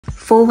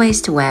4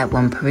 ways to wear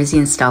one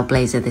Parisian style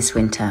blazer this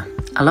winter.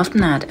 I'll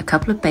often add a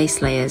couple of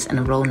base layers and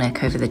a roll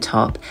neck over the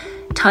top,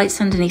 tights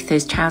underneath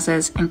those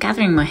trousers, and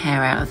gathering my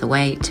hair out of the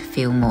way to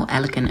feel more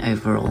elegant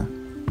overall.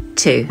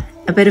 2.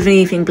 A bit of an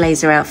evening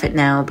blazer outfit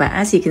now, but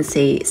as you can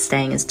see, it's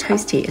staying as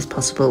toasty as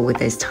possible with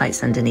those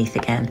tights underneath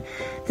again.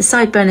 The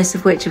side bonus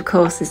of which, of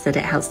course, is that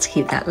it helps to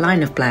keep that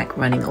line of black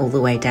running all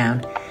the way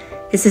down.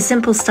 It's a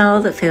simple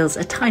style that feels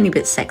a tiny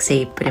bit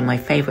sexy, but in my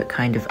favourite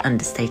kind of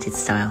understated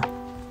style.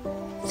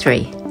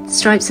 3.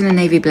 Stripes in a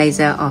navy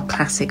blazer are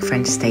classic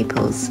French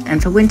staples,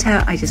 and for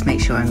winter I just make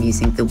sure I'm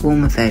using the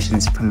warmer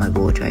versions from my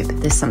wardrobe.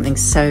 There's something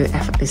so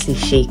effortlessly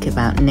chic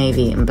about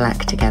navy and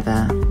black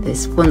together.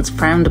 This once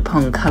frowned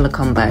upon colour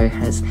combo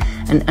has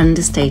an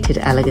understated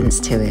elegance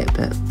to it,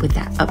 but with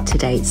that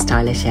up-to-date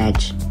stylish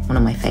edge, one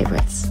of my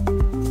favourites.